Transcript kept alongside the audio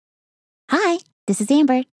Hi, this is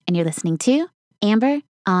Amber, and you're listening to Amber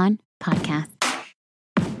on Podcast.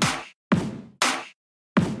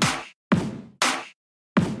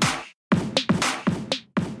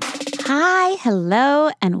 Hi,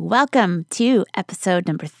 hello, and welcome to episode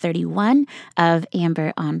number 31 of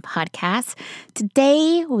Amber on Podcast.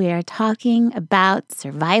 Today, we are talking about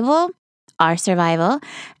survival, our survival,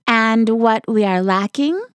 and what we are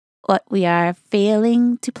lacking, what we are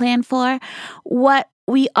failing to plan for, what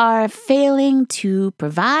we are failing to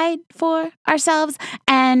provide for ourselves,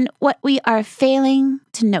 and what we are failing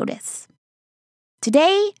to notice.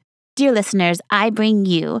 Today, dear listeners, I bring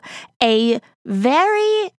you a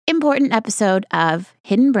very important episode of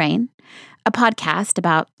Hidden Brain, a podcast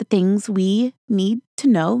about the things we need to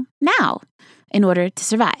know now in order to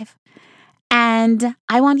survive. And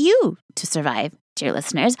I want you to survive, dear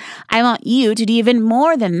listeners. I want you to do even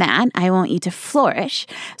more than that. I want you to flourish.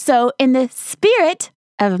 So in the spirit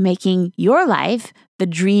of making your life the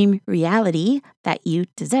dream reality that you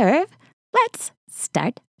deserve, let's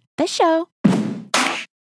start the show.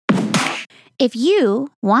 If you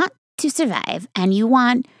want to survive and you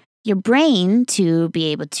want your brain to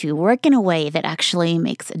be able to work in a way that actually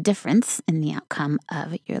makes a difference in the outcome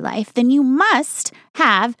of your life, then you must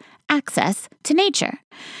have access to nature.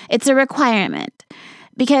 It's a requirement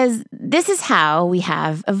because this is how we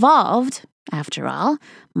have evolved, after all,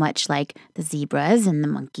 much like the zebras and the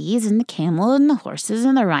monkeys and the camel and the horses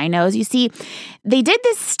and the rhinos. You see, they did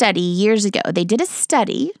this study years ago. They did a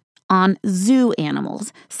study on zoo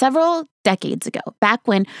animals several decades ago, back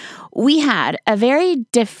when we had a very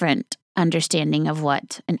different understanding of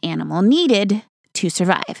what an animal needed to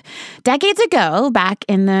survive. Decades ago, back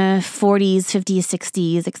in the 40s, 50s,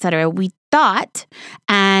 60s, etc., we thought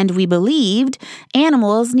and we believed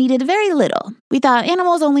animals needed very little. We thought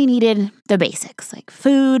animals only needed the basics, like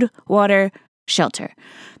food, water, shelter.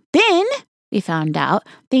 Then we found out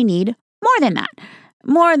they need more than that,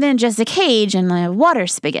 more than just a cage and a water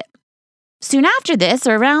spigot. Soon after this,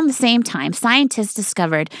 or around the same time, scientists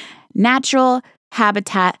discovered natural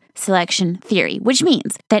habitat selection theory, which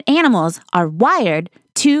means that animals are wired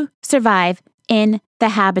to survive in the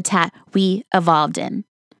habitat we evolved in.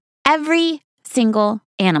 Every single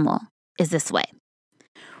animal is this way.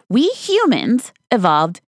 We humans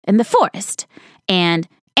evolved in the forest, and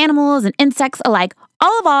animals and insects alike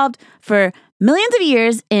all evolved for millions of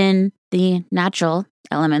years in the natural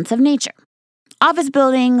elements of nature. Office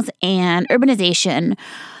buildings and urbanization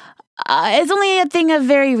is only a thing of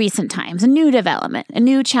very recent times, a new development, a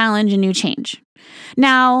new challenge, a new change.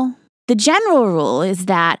 Now, the general rule is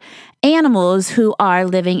that animals who are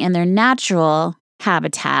living in their natural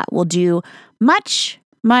habitat will do much,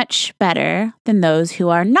 much better than those who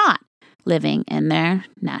are not living in their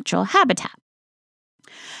natural habitat.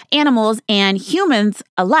 Animals and humans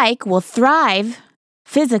alike will thrive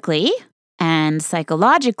physically and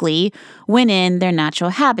psychologically when in their natural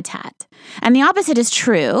habitat. And the opposite is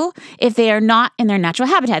true if they are not in their natural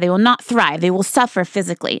habitat. They will not thrive. They will suffer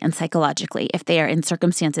physically and psychologically if they are in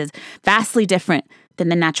circumstances vastly different than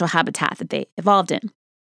the natural habitat that they evolved in.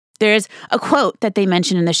 There's a quote that they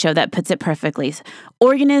mention in the show that puts it perfectly.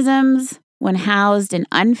 Organisms, when housed in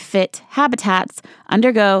unfit habitats,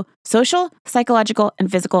 undergo social, psychological,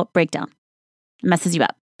 and physical breakdown. It messes you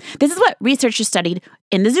up. This is what researchers studied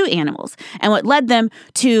in the zoo animals and what led them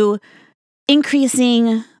to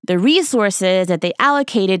increasing the resources that they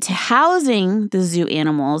allocated to housing the zoo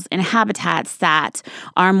animals in habitats that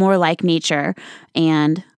are more like nature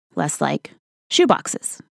and less like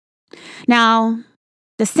shoeboxes. Now,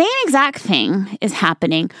 the same exact thing is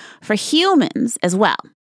happening for humans as well.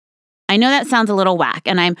 I know that sounds a little whack,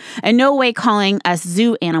 and I'm in no way calling us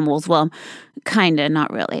zoo animals. Well, kinda,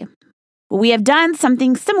 not really. We have done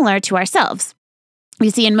something similar to ourselves.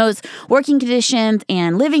 You see, in most working conditions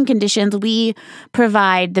and living conditions, we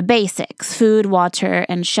provide the basics, food, water,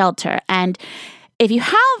 and shelter. And if you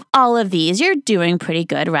have all of these, you're doing pretty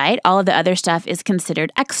good, right? All of the other stuff is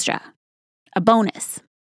considered extra, a bonus.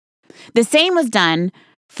 The same was done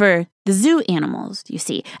for the zoo animals, you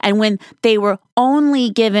see. And when they were only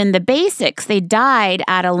given the basics, they died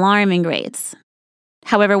at alarming rates.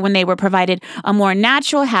 However, when they were provided a more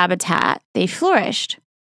natural habitat, they flourished.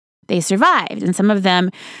 They survived, and some of them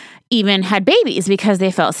even had babies because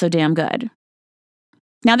they felt so damn good.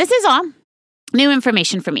 Now, this is all new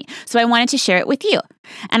information for me, so I wanted to share it with you.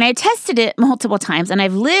 And I tested it multiple times, and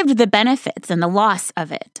I've lived the benefits and the loss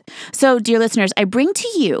of it. So, dear listeners, I bring to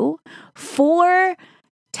you 4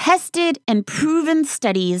 tested and proven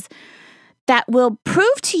studies that will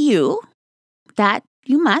prove to you that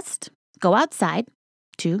you must go outside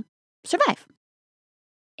to survive.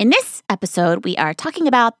 In this episode, we are talking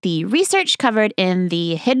about the research covered in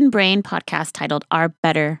the Hidden Brain podcast titled Our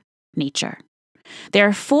Better Nature. There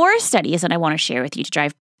are 4 studies that I want to share with you to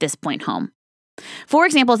drive this point home. 4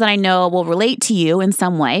 examples that I know will relate to you in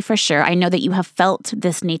some way, for sure. I know that you have felt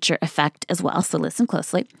this nature effect as well, so listen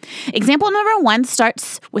closely. Example number 1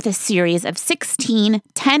 starts with a series of 16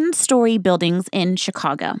 10-story buildings in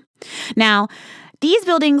Chicago. Now, these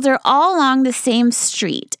buildings are all along the same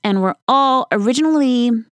street and were all originally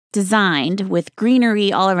designed with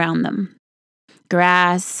greenery all around them.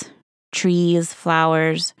 Grass, trees,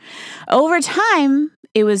 flowers. Over time,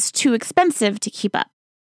 it was too expensive to keep up.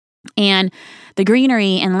 And the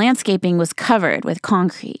greenery and landscaping was covered with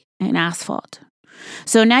concrete and asphalt.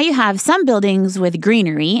 So now you have some buildings with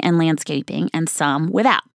greenery and landscaping and some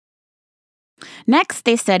without. Next,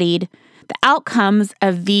 they studied the outcomes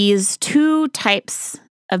of these 2 types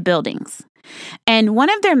of buildings. And one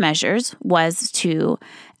of their measures was to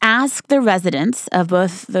ask the residents of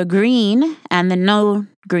both the green and the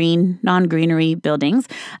non-greenery buildings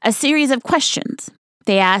a series of questions.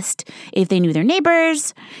 They asked if they knew their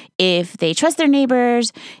neighbors, if they trust their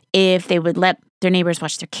neighbors, if they would let their neighbors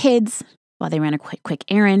watch their kids while they ran a quick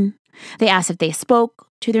errand. They asked if they spoke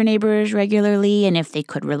to their neighbors regularly and if they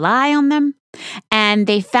could rely on them. And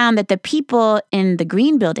they found that the people in the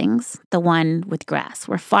green buildings, the one with grass,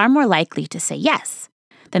 were far more likely to say yes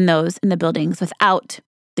than those in the buildings without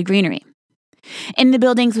the greenery. In the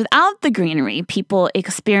buildings without the greenery, people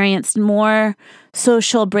experienced more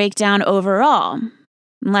social breakdown overall,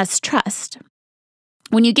 less trust.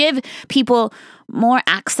 When you give people more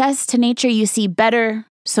access to nature, you see better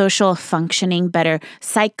social functioning, better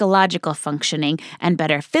psychological functioning, and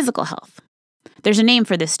better physical health. There's a name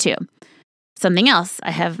for this too. Something else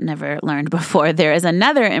I have never learned before. There is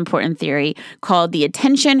another important theory called the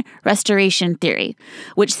attention restoration theory,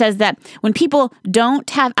 which says that when people don't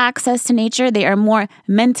have access to nature, they are more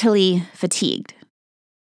mentally fatigued.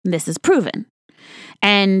 This is proven.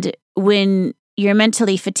 And when you're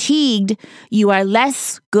mentally fatigued, you are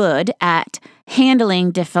less good at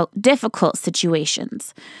handling difficult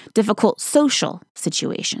situations, difficult social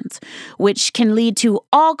situations, which can lead to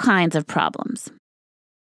all kinds of problems.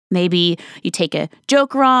 Maybe you take a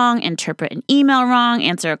joke wrong, interpret an email wrong,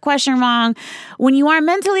 answer a question wrong. When you are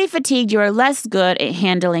mentally fatigued, you are less good at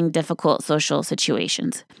handling difficult social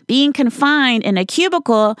situations. Being confined in a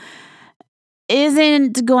cubicle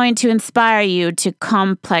isn't going to inspire you to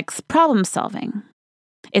complex problem solving.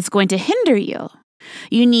 It's going to hinder you.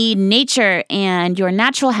 You need nature and your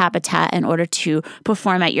natural habitat in order to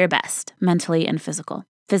perform at your best, mentally and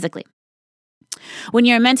physically. When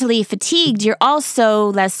you're mentally fatigued, you're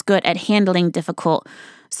also less good at handling difficult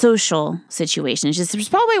social situations. This is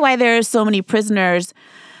probably why there are so many prisoners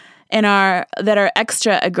that are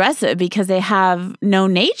extra aggressive, because they have no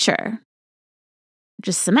nature.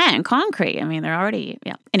 Just cement and concrete. I mean, they're already,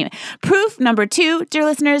 yeah. Anyway, proof number 2, dear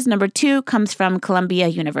listeners, number 2 comes from Columbia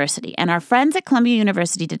University. And our friends at Columbia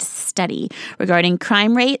University did a study regarding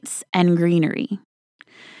crime rates and greenery.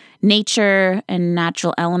 Nature and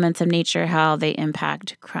natural elements of nature, how they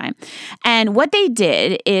impact crime. And what they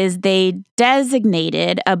did is they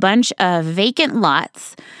designated a bunch of vacant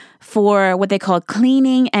lots for what they call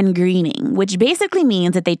cleaning and greening, which basically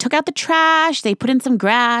means that they took out the trash, they put in some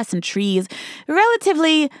grass and trees,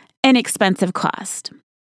 relatively inexpensive cost.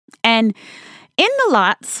 And in the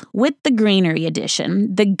lots with the greenery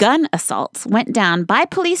addition, the gun assaults went down by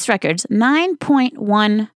police records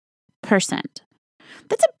 9.1%.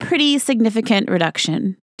 That's a pretty significant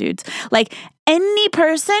reduction, dudes. Like, any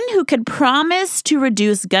person who could promise to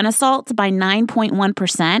reduce gun assaults by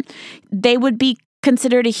 9.1%, they would be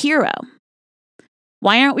considered a hero.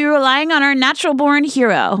 Why aren't we relying on our natural-born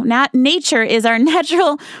hero? Nature is our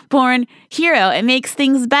natural-born hero. It makes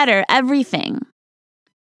things better, everything.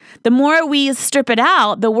 The more we strip it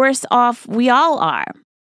out, the worse off we all are.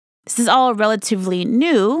 This is all relatively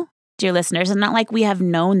new, dear listeners. It's not like we have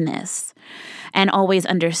known this and always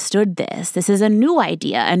understood this. This is a new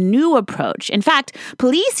idea, a new approach. In fact,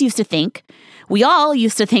 police used to think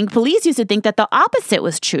that the opposite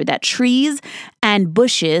was true, that trees and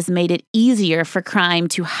bushes made it easier for crime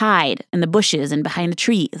to hide in the bushes and behind the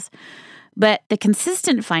trees. But the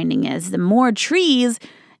consistent finding is the more trees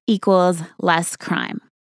equals less crime.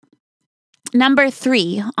 Number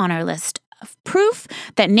 3 on our list of proof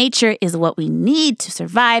that nature is what we need to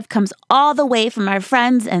survive comes all the way from our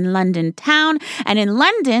friends in London town. And in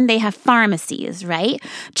London, they have pharmacies, right?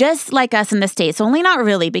 Just like us in the States, only not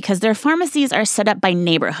really, because their pharmacies are set up by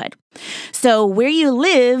neighborhood. So where you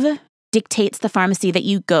live dictates the pharmacy that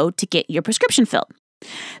you go to get your prescription filled.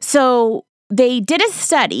 So they did a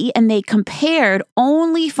study and they compared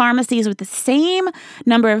only pharmacies with the same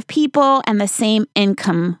number of people and the same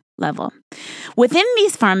income level. Within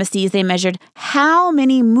these pharmacies, they measured how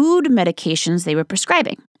many mood medications they were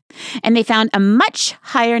prescribing. And they found a much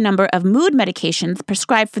higher number of mood medications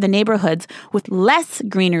prescribed for the neighborhoods with less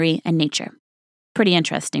greenery and nature. Pretty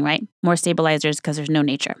interesting, right? More stabilizers because there's no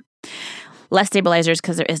nature. Less stabilizers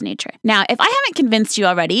because there is nature. Now, if I haven't convinced you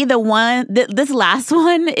already, this last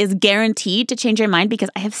one is guaranteed to change your mind because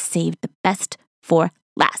I have saved the best for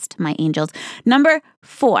last, my angels. Number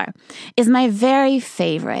 4 is my very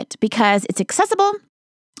favorite because it's accessible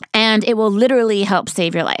and it will literally help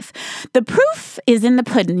save your life. The proof is in the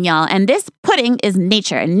pudding, y'all. And this pudding is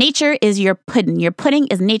nature. And nature is your pudding. Your pudding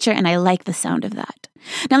is nature, and I like the sound of that.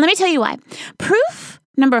 Now, let me tell you why. Proof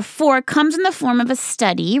number 4 comes in the form of a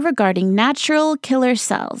study regarding natural killer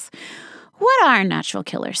cells. What are natural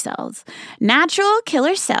killer cells? Natural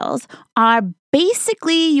killer cells are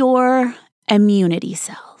basically your immunity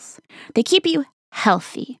cells. They keep you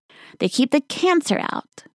healthy. They keep the cancer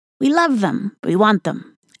out. We love them. We want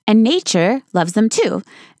them. And nature loves them too.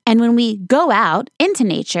 And when we go out into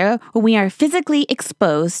nature, when we are physically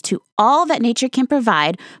exposed to all that nature can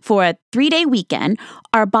provide for a 3-day weekend,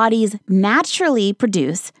 our bodies naturally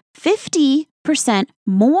produce 50%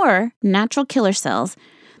 more natural killer cells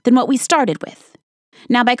than what we started with.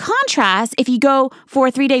 Now, by contrast, if you go for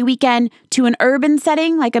a 3-day weekend to an urban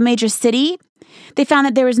setting like a major city, they found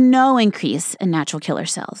that there was no increase in natural killer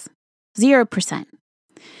cells, 0%.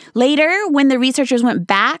 Later, when the researchers went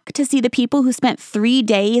back to see the people who spent 3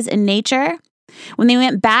 days in nature, when they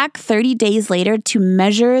went back 30 days later to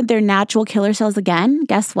measure their natural killer cells again,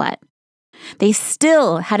 guess what? They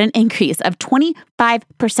still had an increase of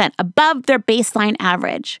 25% above their baseline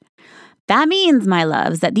average. That means, my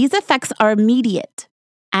loves, that these effects are immediate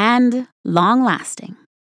and long-lasting.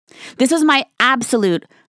 This was my absolute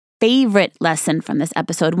favorite lesson from this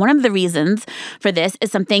episode. One of the reasons for this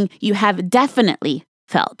is something you have definitely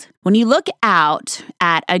felt. When you look out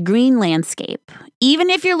at a green landscape, even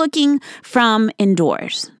if you're looking from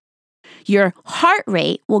indoors, your heart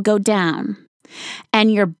rate will go down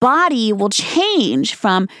and your body will change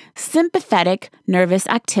from sympathetic nervous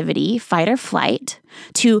activity, fight or flight,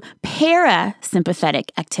 to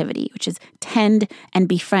parasympathetic activity, which is tend and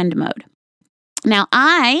befriend mode. Now,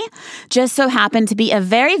 I just so happened to be a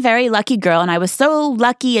very, very lucky girl, and I was so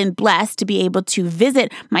lucky and blessed to be able to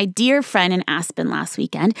visit my dear friend in Aspen last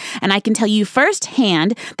weekend. And I can tell you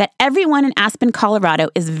firsthand that everyone in Aspen, Colorado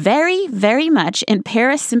is very, very much in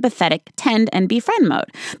parasympathetic tend and befriend mode.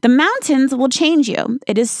 The mountains will change you.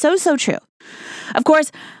 It is so, so true. Of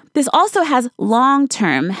course, this also has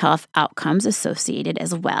long-term health outcomes associated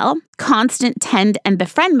as well. Constant tend and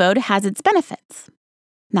befriend mode has its benefits.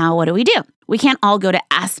 Now, what do? We can't all go to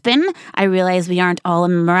Aspen. I realize we aren't all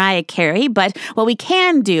in Mariah Carey, but what we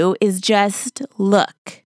can do is just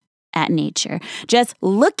look at nature. Just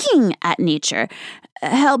looking at nature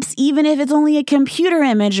helps even if it's only a computer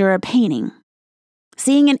image or a painting.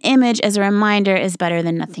 Seeing an image as a reminder is better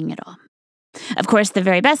than nothing at all. Of course, the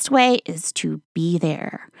very best way is to be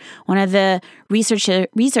there. One of the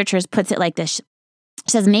researchers puts it like this.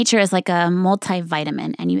 She says nature is like a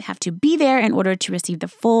multivitamin, and you have to be there in order to receive the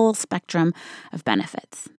full spectrum of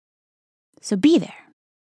benefits. So be there.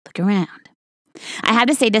 Look around. I have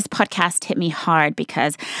to say this podcast hit me hard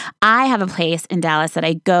because I have a place in Dallas that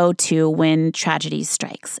I go to when tragedy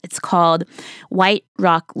strikes. It's called White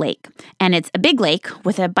Rock Lake, and it's a big lake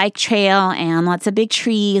with a bike trail and lots of big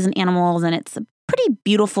trees and animals, and it's pretty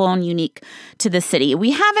beautiful and unique to the city.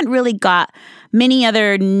 We haven't really got many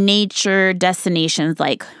other nature destinations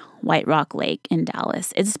like White Rock Lake in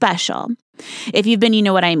Dallas. It's special. If you've been, you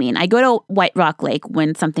know what I mean. I go to White Rock Lake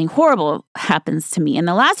when something horrible happens to me. And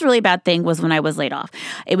the last really bad thing was when I was laid off.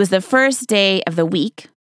 It was the first day of the week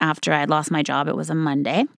after I had lost my job. It was a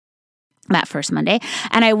Monday, that first Monday.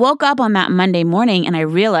 And I woke up on that Monday morning and I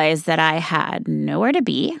realized that I had nowhere to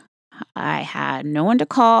be. I had no one to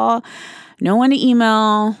call, no one to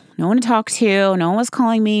email, no one to talk to. No one was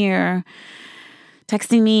calling me or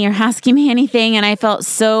texting me or asking me anything. And I felt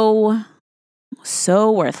so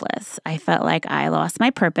worthless. I felt like I lost my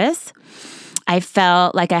purpose. I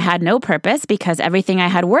felt like I had no purpose because everything I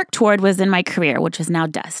had worked toward was in my career, which is now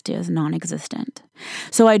dust. It was non-existent.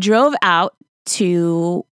 So I drove out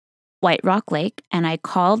to White Rock Lake and I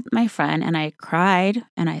called my friend and I cried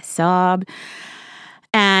and I sobbed.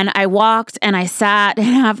 And I walked and I sat, and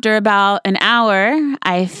after about an hour,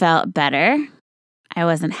 I felt better. I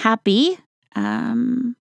wasn't happy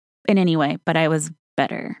in any way, but I was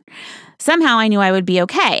better. Somehow I knew I would be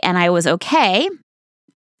okay, and I was okay.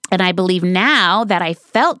 And I believe now that I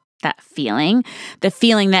felt that feeling, the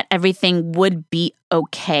feeling that everything would be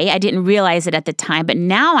okay. I didn't realize it at the time, but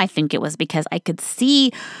now I think it was because I could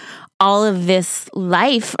see all of this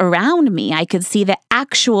life around me. I could see the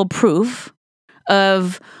actual proof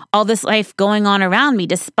of all this life going on around me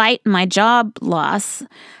despite my job loss.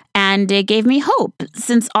 And it gave me hope.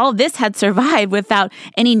 Since all this had survived without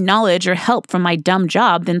any knowledge or help from my dumb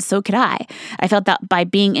job, then so could I. I felt that by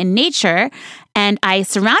being in nature, and I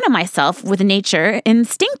surrounded myself with nature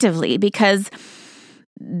instinctively because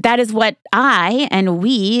that is what I and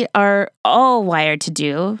we are all wired to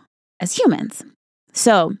do as humans.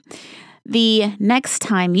 So the next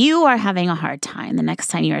time you are having a hard time, the next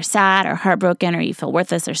time you are sad or heartbroken or you feel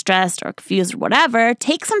worthless or stressed or confused or whatever,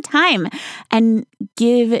 take some time and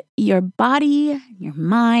give your body, your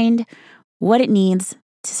mind, what it needs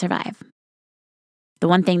to survive. The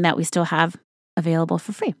one thing that we still have available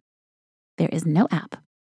for free. There is no app.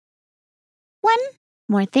 One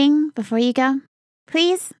more thing before you go.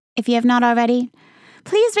 Please, if you have not already,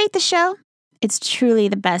 please rate the show. It's truly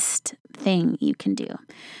the best thing you can do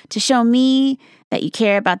to show me that you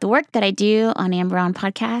care about the work that I do on Amber On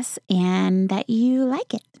Podcasts and that you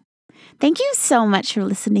like it. Thank you so much for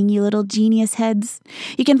listening, you little genius heads.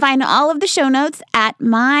 You can find all of the show notes at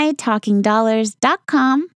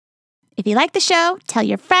mytalkingdollars.com. If you like the show, tell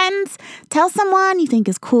your friends, tell someone you think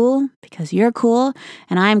is cool because you're cool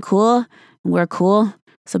and I'm cool and we're cool.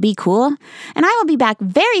 So be cool. And I will be back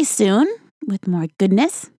very soon with more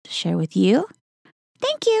goodness to share with you.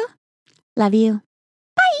 Thank you. Love you.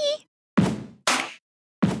 Bye.